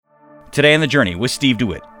Today on The Journey with Steve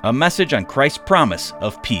DeWitt, a message on Christ's promise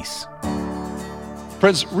of peace.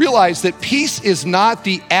 Friends, realize that peace is not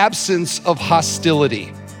the absence of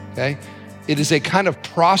hostility, okay? It is a kind of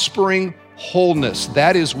prospering wholeness.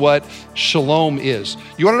 That is what shalom is.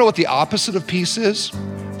 You want to know what the opposite of peace is?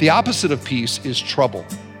 The opposite of peace is trouble.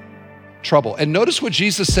 Trouble. And notice what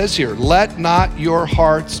Jesus says here, let not your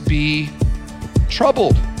hearts be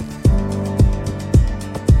troubled.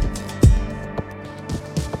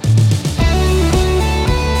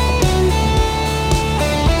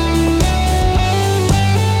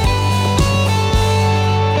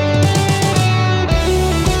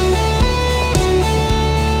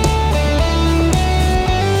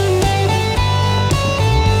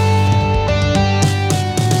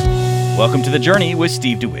 Welcome to The Journey with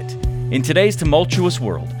Steve DeWitt. In today's tumultuous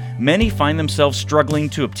world, many find themselves struggling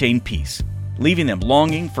to obtain peace, leaving them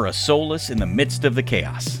longing for a solace in the midst of the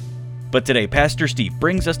chaos. But today, Pastor Steve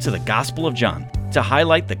brings us to the Gospel of John to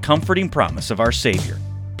highlight the comforting promise of our Savior,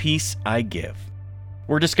 peace I give.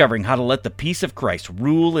 We're discovering how to let the peace of Christ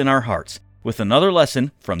rule in our hearts with another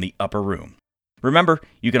lesson from the Upper Room. Remember,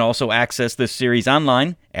 you can also access this series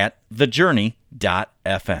online at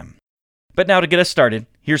thejourney.fm. But now to get us started,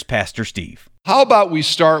 here's Pastor Steve. How about we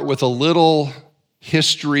start with a little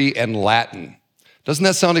history and Latin? Doesn't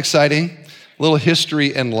that sound exciting? A little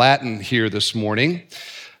history and Latin here this morning.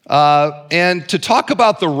 And to talk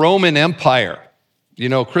about the Roman Empire. You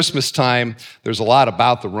know, Christmas time, there's a lot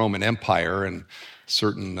about the Roman Empire and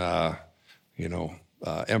certain,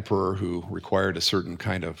 emperor who required a certain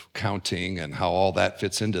kind of counting and how all that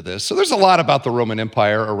fits into this. So there's a lot about the Roman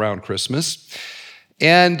Empire around Christmas.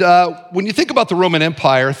 And when you think about the Roman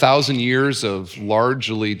Empire, 1,000 years of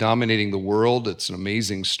largely dominating the world, it's an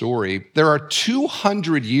amazing story. There are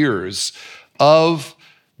 200 years of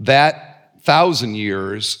that 1,000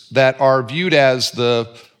 years that are viewed as the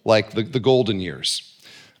golden years.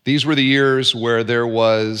 These were the years where there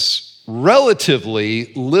was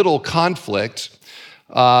relatively little conflict,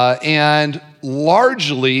 and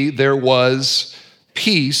largely there was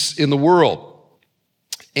peace in the world.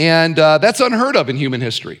 And that's unheard of in human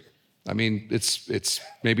history. I mean, it's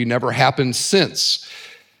maybe never happened since.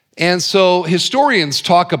 And so historians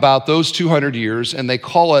talk about those 200 years, and they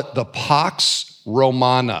call it the Pax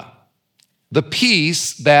Romana, the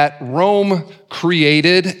peace that Rome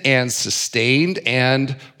created and sustained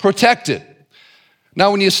and protected.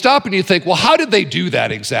 Now, when you stop and you think, well, how did they do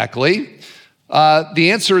that exactly?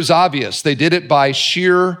 The answer is obvious. They did it by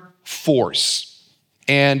sheer force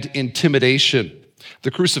and intimidation. The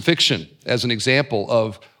crucifixion, as an example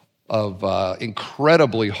of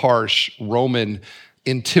incredibly harsh Roman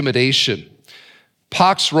intimidation.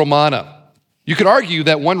 Pax Romana. You could argue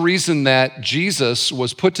that one reason that Jesus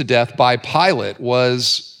was put to death by Pilate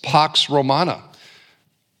was Pax Romana.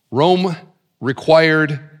 Rome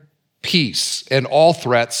required peace, and all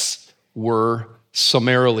threats were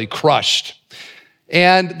summarily crushed.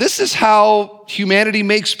 And this is how humanity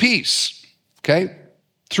makes peace, okay?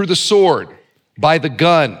 Through the sword. By the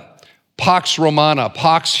gun, Pax Romana,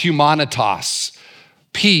 Pax Humanitas,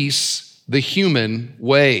 peace the human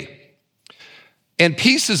way. And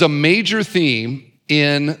peace is a major theme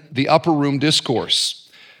in the Upper Room Discourse.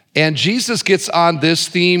 And Jesus gets on this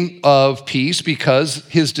theme of peace because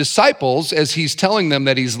his disciples, as he's telling them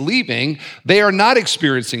that he's leaving, they are not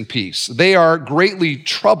experiencing peace. They are greatly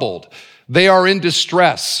troubled. They are in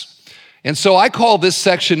distress. And so I call this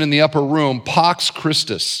section in the Upper Room Pax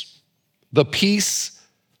Christus. The peace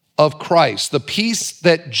of Christ, the peace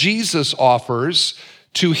that Jesus offers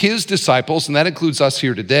to his disciples, and that includes us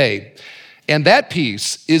here today. And that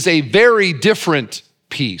peace is a very different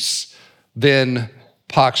peace than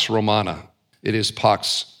Pax Romana. It is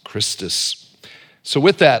Pax Christus. So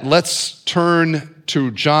with that, let's turn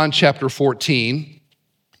to John chapter 14,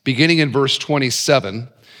 beginning in verse 27,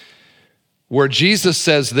 where Jesus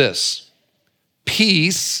says this,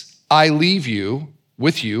 "Peace I leave you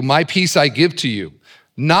with you, my peace I give to you.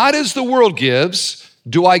 Not as the world gives,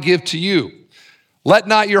 do I give to you. Let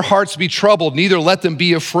not your hearts be troubled, neither let them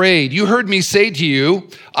be afraid. You heard me say to you,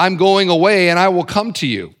 I'm going away and I will come to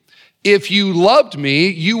you. If you loved me,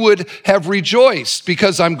 you would have rejoiced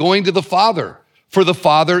because I'm going to the Father, for the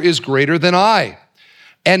Father is greater than I.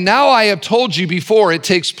 And now I have told you before it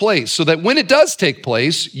takes place, so that when it does take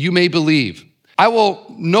place, you may believe. I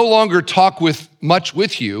will no longer talk much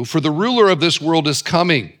with you, for the ruler of this world is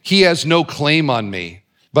coming. He has no claim on me.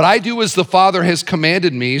 But I do as the Father has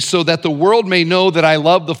commanded me, so that the world may know that I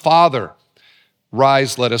love the Father.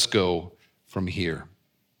 Rise, let us go from here."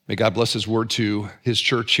 May God bless his word to his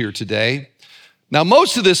church here today. Now,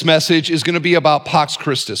 most of this message is going to be about Pax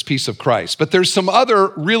Christus, peace of Christ, but there's some other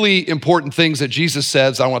really important things that Jesus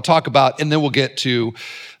says I want to talk about, and then we'll get to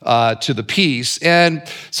the peace. And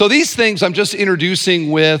so these things I'm just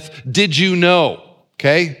introducing with, did you know?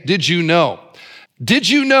 Okay, did you know? Did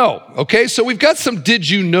you know? Okay, so we've got some did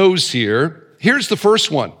you knows here. Here's the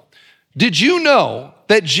first one. Did you know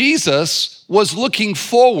that Jesus was looking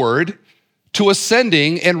forward to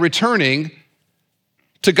ascending and returning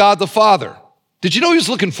to God the Father? Did you know he was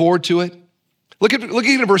looking forward to it? Look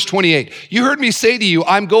at verse 28. You heard me say to you,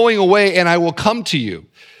 I'm going away and I will come to you.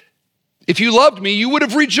 If you loved me, you would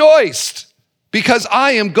have rejoiced because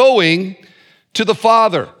I am going to the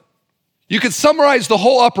Father. You could summarize the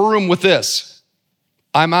whole upper room with this.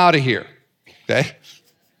 I'm out of here, okay?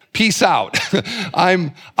 Peace out.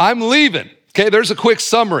 I'm leaving. Okay, there's a quick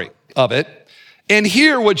summary of it. And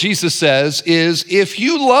here what Jesus says is, if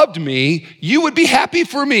you loved me, you would be happy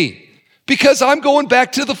for me because I'm going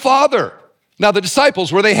back to the Father. Now, the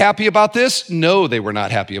disciples, were they happy about this? No, they were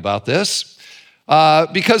not happy about this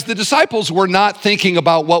because the disciples were not thinking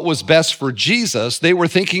about what was best for Jesus. They were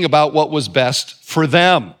thinking about what was best for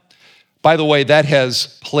them. By the way, that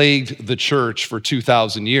has plagued the church for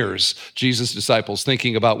 2,000 years. Jesus' disciples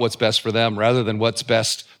thinking about what's best for them rather than what's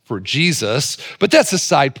best for Jesus. But that's a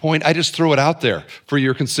side point. I just throw it out there for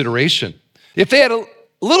your consideration. If they had a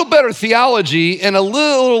little better theology and a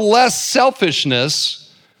little less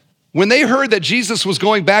selfishness, when they heard that Jesus was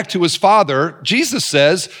going back to his Father, Jesus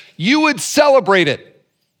says, you would celebrate it.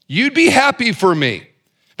 You'd be happy for me.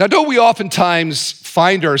 Now, don't we oftentimes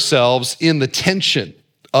find ourselves in the tension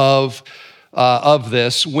of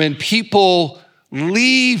this when people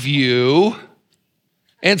leave you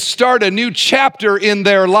and start a new chapter in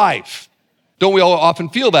their life? Don't we all often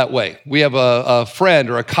feel that way? We have a friend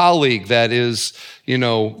or a colleague that is,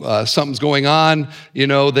 something's going on,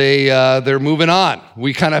 they're moving on.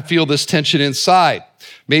 We kind of feel this tension inside.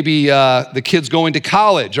 Maybe the kids going to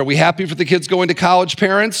college. Are we happy for the kids going to college,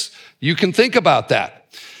 parents? You can think about that.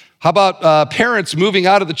 How about parents moving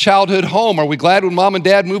out of the childhood home? Are we glad when mom and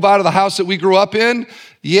dad move out of the house that we grew up in?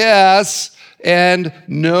 Yes and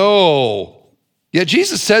no. Yet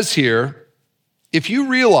Jesus says here, if you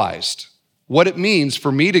realized what it means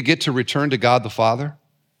for me to get to return to God the Father,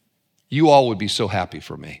 you all would be so happy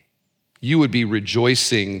for me. You would be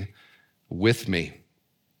rejoicing with me.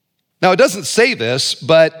 Now, it doesn't say this,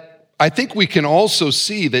 but I think we can also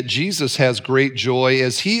see that Jesus has great joy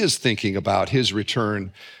as he is thinking about his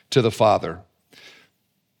return to the Father.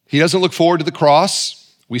 He doesn't look forward to the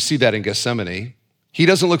cross. We see that in Gethsemane. He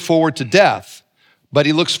doesn't look forward to death, but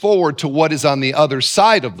he looks forward to what is on the other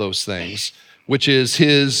side of those things, which is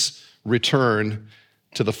his return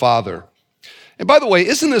to the Father. And by the way,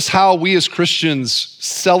 isn't this how we as Christians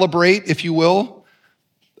celebrate, if you will,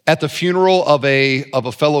 at the funeral of a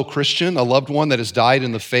fellow Christian, a loved one that has died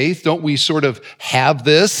in the faith? Don't we sort of have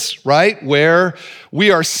this, right? Where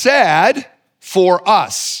we are sad for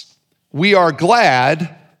us. We are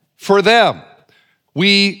glad for them.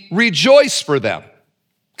 We rejoice for them.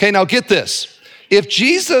 Okay, now get this. If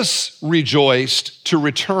Jesus rejoiced to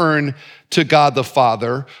return to God the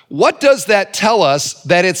Father, what does that tell us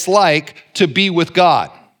that it's like to be with God?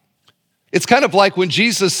 It's kind of like when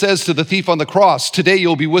Jesus says to the thief on the cross, today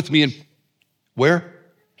you'll be with me in where?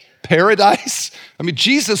 Paradise? I mean,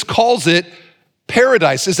 Jesus calls it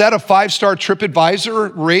paradise. Is that a 5-star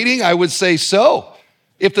TripAdvisor rating? I would say so.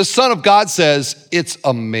 If the Son of God says, it's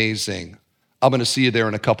amazing, I'm going to see you there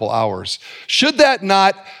in a couple hours. Should that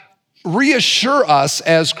not reassure us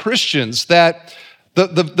as Christians that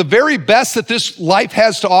the very best that this life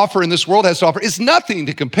has to offer and this world has to offer is nothing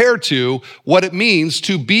to compare to what it means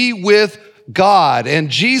to be with God? And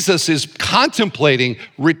Jesus is contemplating,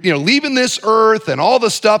 leaving this earth and all the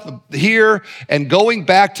stuff here and going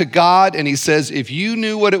back to God. And he says, if you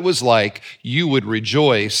knew what it was like, you would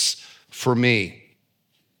rejoice for me.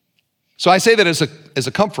 So I say that as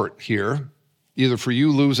a comfort here, either for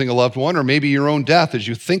you losing a loved one or maybe your own death as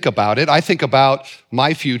you think about it. I think about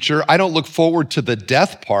my future. I don't look forward to the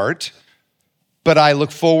death part, but I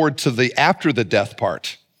look forward to the after the death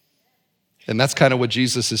part. And that's kind of what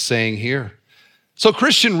Jesus is saying here. So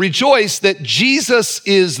Christian, rejoice that Jesus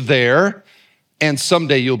is there and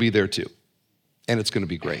someday you'll be there too. And it's going to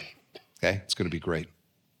be great. Okay? It's going to be great.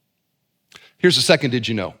 Here's the second did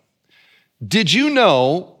you know? Did you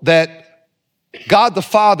know that God the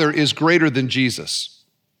Father is greater than Jesus?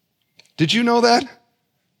 Did you know that?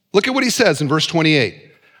 Look at what he says in verse 28.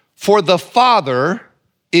 For the Father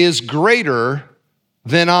is greater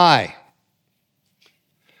than I.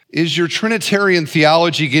 Is your Trinitarian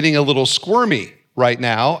theology getting a little squirmy right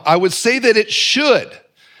now? I would say that it should,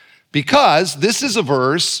 Because this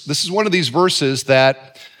is one of these verses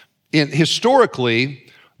that historically,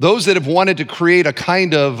 those that have wanted to create a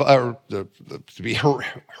kind of, to be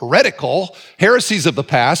heretical, heresies of the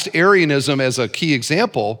past, Arianism as a key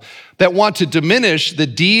example, that want to diminish the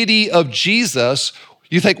deity of Jesus.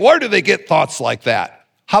 You think, where do they get thoughts like that?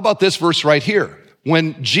 How about this verse right here?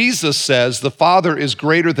 When Jesus says, the Father is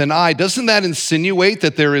greater than I, doesn't that insinuate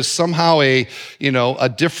that there is somehow a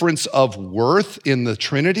difference of worth in the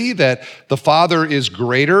Trinity, that the Father is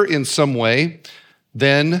greater in some way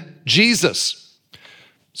than Jesus?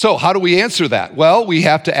 So how do we answer that? Well, we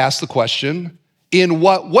have to ask the question, in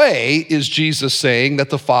what way is Jesus saying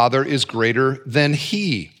that the Father is greater than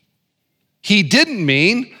he? He didn't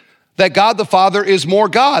mean that God the Father is more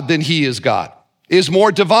God than he is God, is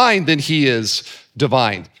more divine than he is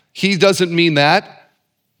divine. He doesn't mean that.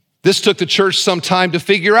 This took the church some time to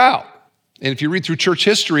figure out. And if you read through church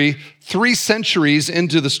history, 3 centuries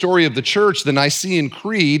into the story of the church, the Nicene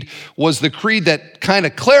Creed was the creed that kind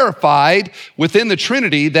of clarified within the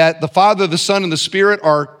Trinity that the Father, the Son, and the Spirit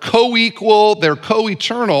are co-equal, they're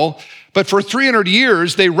co-eternal. But for 300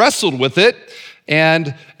 years, they wrestled with it.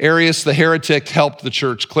 And Arius the heretic helped the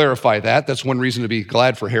church clarify that. That's one reason to be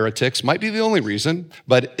glad for heretics. Might be the only reason,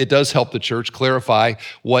 but it does help the church clarify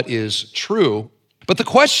what is true. But the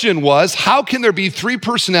question was, how can there be 3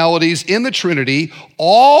 personalities in the Trinity,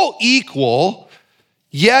 all equal,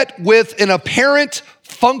 yet with an apparent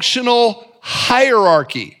functional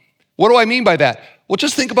hierarchy? What do I mean by that? Well,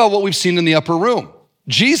 just think about what we've seen in the upper room.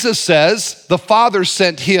 Jesus says the Father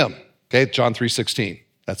sent him. Okay, John 3:16.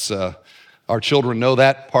 That's our children know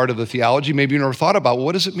that part of the theology. Maybe you never thought about, well,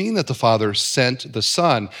 what does it mean that the Father sent the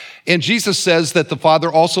Son? And Jesus says that the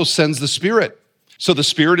Father also sends the Spirit. So the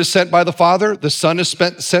Spirit is sent by the Father, the Son is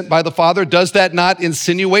sent by the Father. Does that not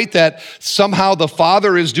insinuate that somehow the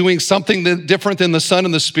Father is doing something different than the Son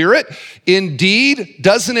and the Spirit? Indeed,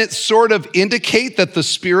 doesn't it sort of indicate that the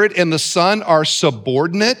Spirit and the Son are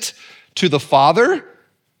subordinate to the Father?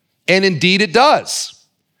 And indeed it does.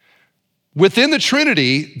 Within the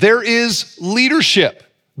Trinity, there is leadership.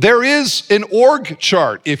 There is an org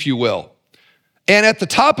chart, if you will. And at the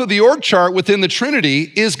top of the org chart within the Trinity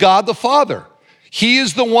is God the Father. He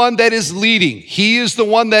is the one that is leading. He is the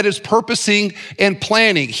one that is purposing and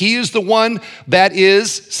planning. He is the one that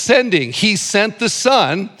is sending. He sent the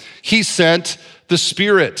Son. He sent the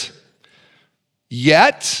Spirit.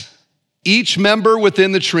 Yet, each member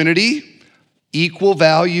within the Trinity, equal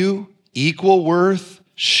value, equal worth,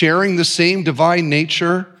 sharing the same divine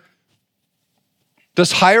nature.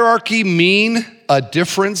 Does hierarchy mean a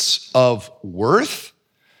difference of worth?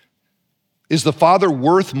 Is the Father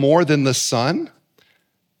worth more than the Son?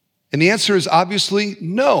 And the answer is obviously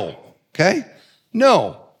no, okay?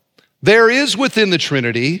 No. There is within the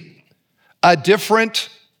Trinity a different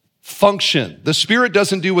function. The Spirit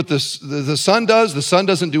doesn't do what the Son does. The Son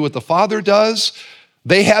doesn't do what the Father does.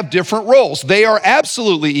 They have different roles. They are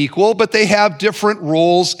absolutely equal, but they have different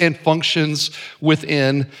roles and functions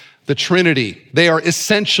within the Trinity. They are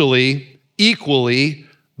essentially equally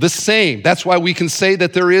the same. That's why we can say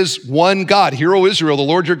that there is one God. Hear, O Israel, the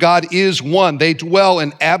Lord your God is one. They dwell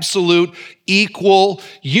in absolute equal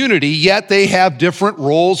unity, yet they have different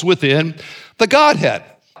roles within the Godhead.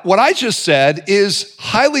 What I just said is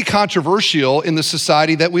highly controversial in the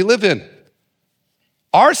society that we live in.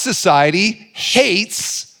 Our society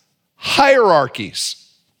hates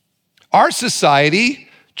hierarchies. Our society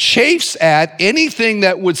chafes at anything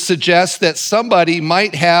that would suggest that somebody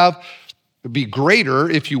might be greater,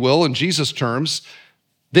 if you will, in Jesus' terms,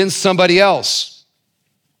 than somebody else.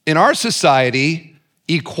 In our society,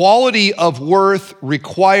 equality of worth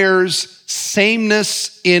requires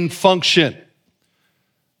sameness in function.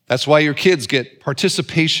 That's why your kids get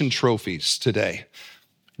participation trophies today.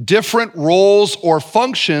 Different roles or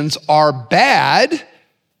functions are bad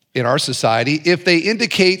in our society if they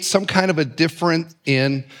indicate some kind of a difference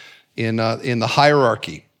in the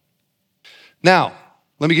hierarchy. Now,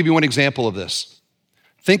 let me give you one example of this.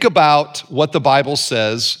 Think about what the Bible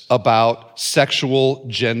says about sexual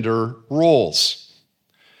gender roles.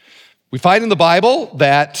 We find in the Bible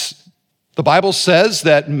that the Bible says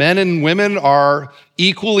that men and women are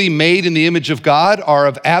equally made in the image of God, are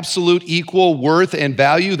of absolute equal worth and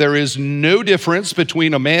value. There is no difference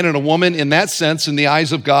between a man and a woman in that sense in the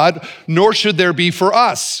eyes of God, nor should there be for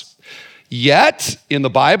us. Yet, in the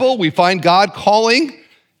Bible, we find God calling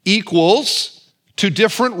equals to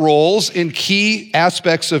different roles in key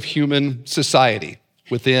aspects of human society,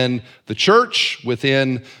 within the church,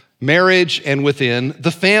 within marriage, and within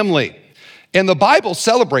the family. And the Bible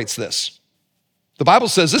celebrates this. The Bible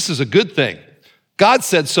says this is a good thing. God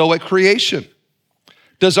said so at creation.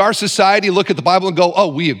 Does our society look at the Bible and go, oh,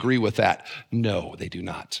 we agree with that? No, they do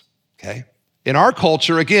not, okay? In our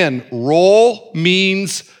culture, again, role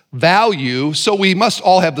means value, so we must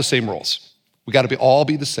all have the same roles. We got to all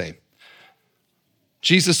be the same.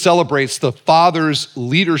 Jesus celebrates the Father's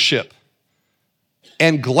leadership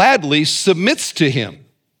and gladly submits to him.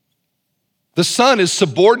 The Son is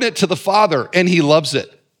subordinate to the Father, and he loves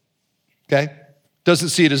it, okay? Doesn't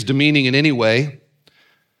see it as demeaning in any way.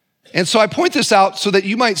 And so I point this out so that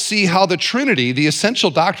you might see how the Trinity, the essential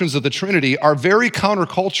doctrines of the Trinity, are very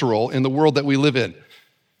countercultural in the world that we live in.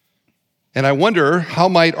 And I wonder, how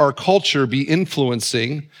might our culture be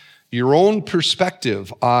influencing your own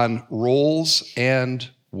perspective on roles and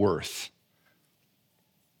worth?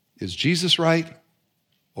 Is Jesus right,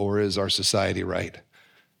 or is our society right?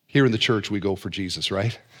 Here in the church, we go for Jesus,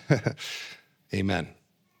 right? Amen.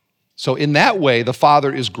 So in that way, the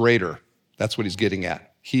Father is greater. That's what he's getting at.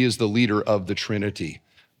 He is the leader of the Trinity,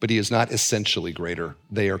 but he is not essentially greater.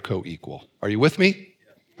 They are co-equal. Are you with me?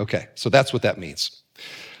 Okay, so that's what that means.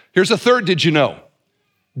 Here's a third did you know.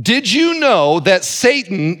 Did you know that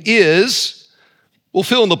Satan is, we'll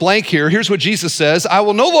fill in the blank here. Here's what Jesus says, I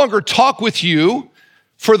will no longer talk with you,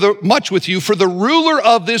 for the ruler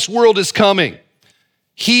of this world is coming.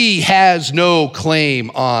 He has no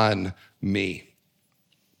claim on me.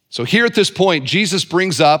 So here at this point, Jesus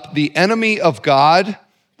brings up the enemy of God.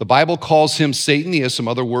 The Bible calls him Satan. He has some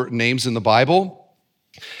other names in the Bible.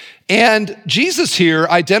 And Jesus here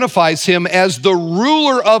identifies him as the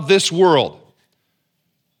ruler of this world.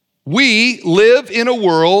 We live in a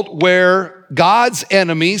world where God's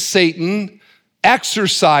enemy, Satan,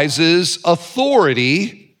 exercises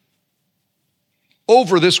authority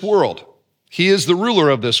over this world. He is the ruler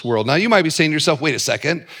of this world. Now, you might be saying to yourself, wait a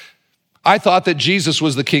second. I thought that Jesus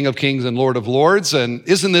was the King of Kings and Lord of Lords, and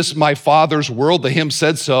isn't this my Father's world? The hymn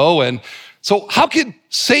said so. And so how could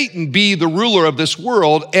Satan be the ruler of this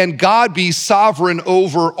world and God be sovereign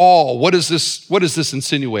over all? What is this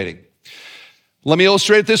insinuating? Let me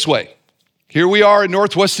illustrate it this way. Here we are in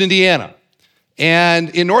Northwest Indiana. And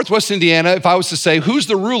in Northwest Indiana, if I was to say, who's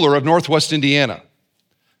the ruler of Northwest Indiana?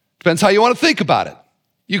 Depends how you want to think about it.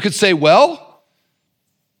 You could say, well,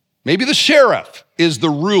 maybe the sheriff is the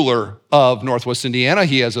ruler of Northwest Indiana.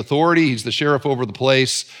 He has authority. He's the sheriff over the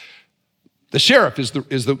place. The sheriff is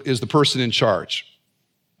the person in charge.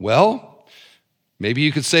 Well, maybe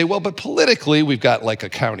you could say, well, but politically, we've got like a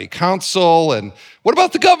county council. And what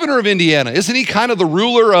about the governor of Indiana? Isn't he kind of the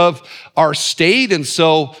ruler of our state? And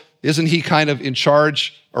so isn't he kind of in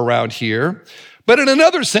charge around here? But in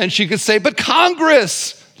another sense, you could say, but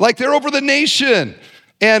Congress, like they're over the nation.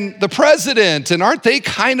 And the president, and aren't they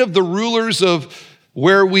kind of the rulers of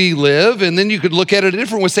where we live? And then you could look at it a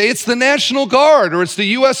different way, say it's the National Guard or it's the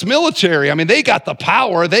U.S. military. I mean, they got the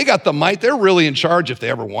power, they got the might. They're really in charge if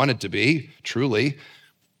they ever wanted to be, truly.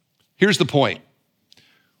 Here's the point.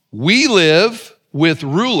 We live with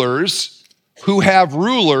rulers who have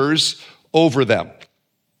rulers over them.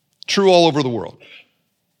 True all over the world.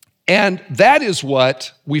 And that is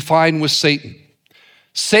what we find with Satan.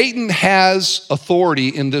 Satan has authority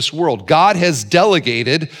in this world. God has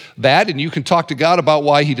delegated that, and you can talk to God about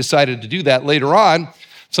why he decided to do that later on,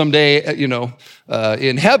 someday,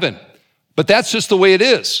 in heaven. But that's just the way it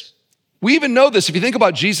is. We even know this. If you think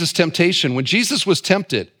about Jesus' temptation, when Jesus was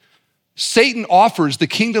tempted, Satan offers the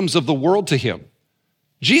kingdoms of the world to him.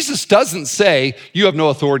 Jesus doesn't say, you have no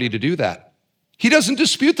authority to do that. He doesn't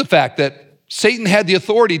dispute the fact that Satan had the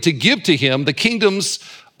authority to give to him the kingdoms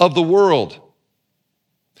of the world.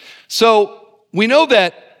 So we know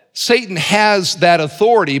that Satan has that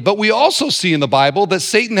authority, but we also see in the Bible that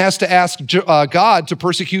Satan has to ask God to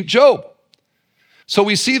persecute Job. So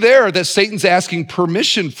we see there that Satan's asking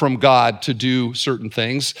permission from God to do certain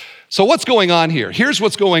things. So what's going on here? Here's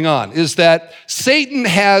what's going on, is that Satan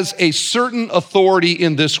has a certain authority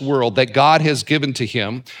in this world that God has given to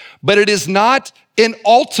him, but it is not an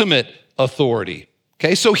ultimate authority.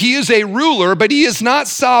 Okay, so he is a ruler, but he is not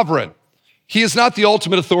sovereign. He is not the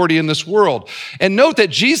ultimate authority in this world. And note that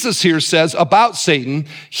Jesus here says about Satan,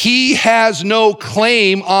 he has no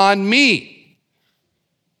claim on me.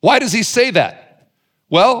 Why does he say that?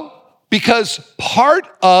 Well, because part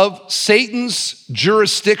of Satan's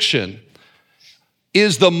jurisdiction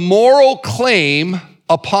is the moral claim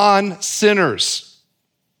upon sinners.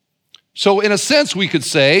 So in a sense, we could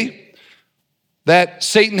say that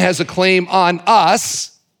Satan has a claim on us.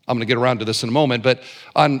 I'm going to get around to this in a moment, but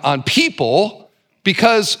on people,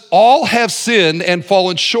 because all have sinned and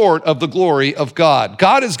fallen short of the glory of God.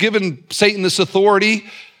 God has given Satan this authority.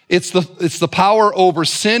 It's the power over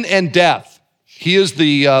sin and death. He is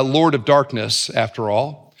the Lord of darkness, after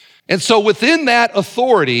all. And so within that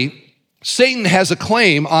authority, Satan has a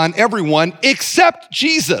claim on everyone except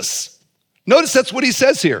Jesus. Notice that's what he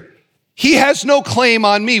says here. He has no claim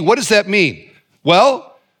on me. What does that mean?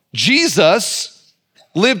 Well, Jesus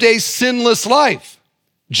lived a sinless life.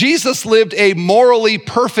 Jesus lived a morally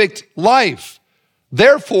perfect life.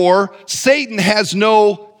 Therefore, Satan has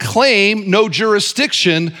no claim, no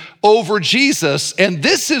jurisdiction over Jesus. And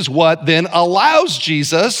this is what then allows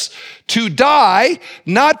Jesus to die,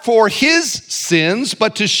 not for his sins,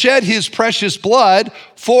 but to shed his precious blood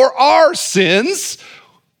for our sins,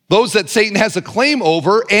 those that Satan has a claim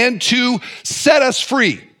over, and to set us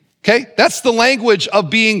free. Okay? That's the language of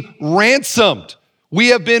being ransomed. We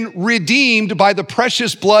have been redeemed by the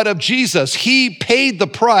precious blood of Jesus. He paid the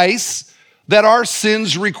price that our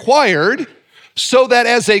sins required, so that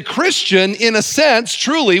as a Christian, in a sense,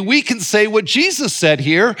 truly, we can say what Jesus said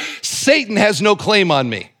here: Satan has no claim on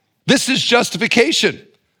me. This is justification.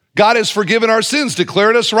 God has forgiven our sins,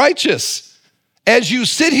 declared us righteous. As you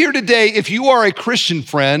sit here today, if you are a Christian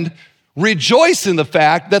friend, rejoice in the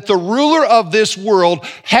fact that the ruler of this world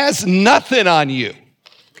has nothing on you,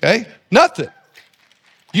 okay? Nothing.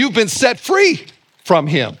 You've been set free from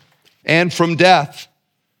him and from death.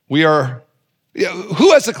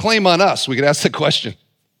 Who has a claim on us? We could ask the question.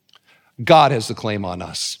 God has a claim on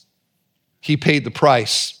us. He paid the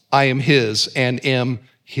price. I am his and am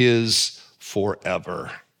his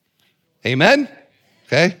forever. Amen?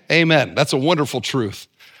 Okay? Amen. That's a wonderful truth.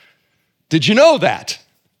 Did you know that?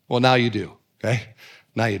 Well, now you do. Okay?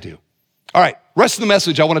 Now you do. All right. Rest of the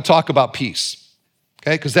message, I want to talk about peace.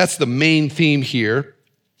 Okay? Because that's the main theme here.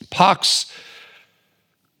 Pax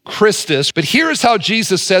Christus. But here is how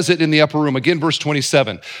Jesus says it in the upper room. Again, verse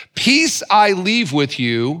 27. Peace I leave with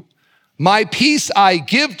you, my peace I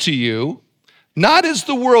give to you. Not as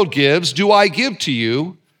the world gives, do I give to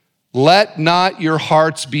you. Let not your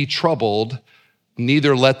hearts be troubled,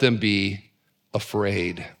 neither let them be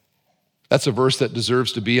afraid. That's a verse that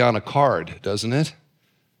deserves to be on a card, doesn't it?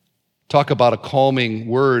 Talk about a calming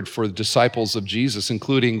word for the disciples of Jesus,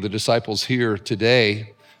 including the disciples here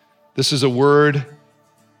today. This is a word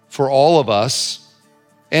for all of us,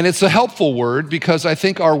 and it's a helpful word because I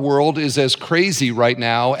think our world is as crazy right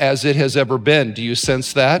now as it has ever been. Do you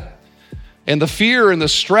sense that? And the fear and the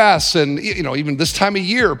stress, and even this time of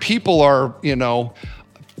year, people are,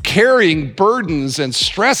 carrying burdens and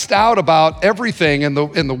stressed out about everything, and the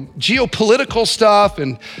geopolitical stuff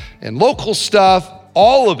and local stuff.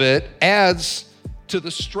 All of it adds to the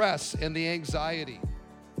stress and the anxiety.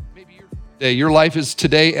 Maybe your life is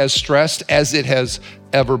today as stressed as it has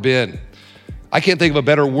ever been. I can't think of a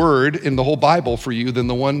better word in the whole Bible for you than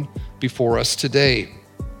the one before us today.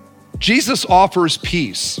 Jesus offers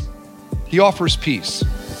peace. He offers peace.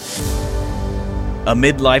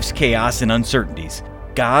 Amid life's chaos and uncertainties,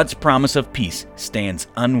 God's promise of peace stands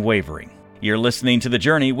unwavering. You're listening to The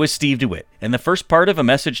Journey with Steve DeWitt, and the first part of a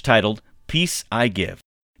message titled, Peace I Give.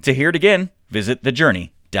 To hear it again, visit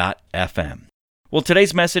thejourney.fm. Well,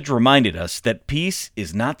 today's message reminded us that peace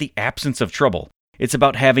is not the absence of trouble. It's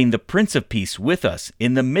about having the Prince of Peace with us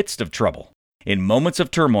in the midst of trouble. In moments of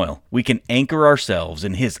turmoil, we can anchor ourselves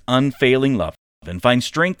in His unfailing love and find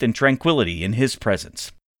strength and tranquility in His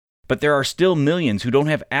presence. But there are still millions who don't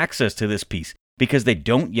have access to this peace because they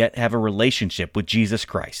don't yet have a relationship with Jesus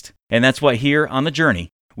Christ. And that's why here on The Journey,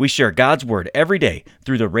 we share God's Word every day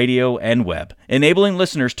through the radio and web, enabling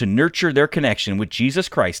listeners to nurture their connection with Jesus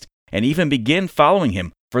Christ and even begin following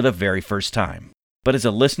Him for the very first time. But as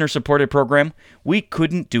a listener-supported program, we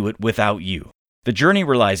couldn't do it without you. The Journey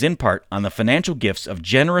relies in part on the financial gifts of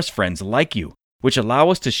generous friends like you, which allow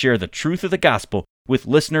us to share the truth of the gospel with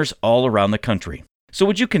listeners all around the country. So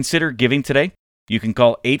would you consider giving today? You can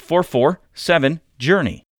call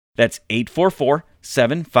 844-7-JOURNEY. That's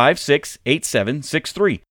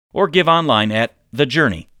 844-756-8763. Or give online at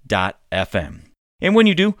thejourney.fm. And when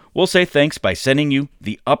you do, we'll say thanks by sending you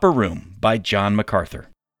The Upper Room by John MacArthur.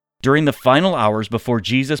 During the final hours before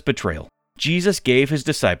Jesus' betrayal, Jesus gave His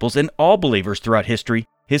disciples and all believers throughout history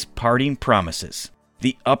His parting promises.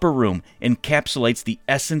 The Upper Room encapsulates the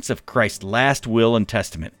essence of Christ's last will and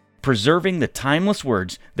testament, preserving the timeless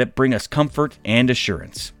words that bring us comfort and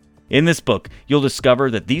assurance. In this book, you'll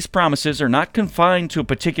discover that these promises are not confined to a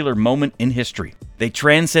particular moment in history. They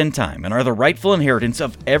transcend time and are the rightful inheritance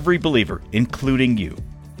of every believer, including you.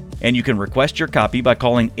 And you can request your copy by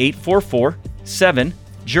calling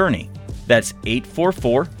 844-7-JOURNEY. That's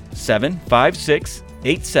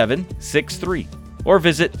 844-756-8763. Or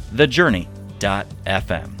visit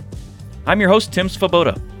thejourney.fm. I'm your host, Tim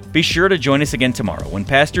Svoboda. Be sure to join us again tomorrow when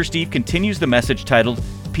Pastor Steve continues the message titled,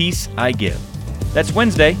 Peace I Give. That's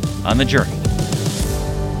Wednesday on The Journey.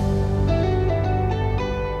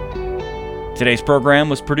 Today's program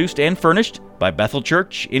was produced and furnished by Bethel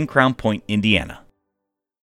Church in Crown Point, Indiana.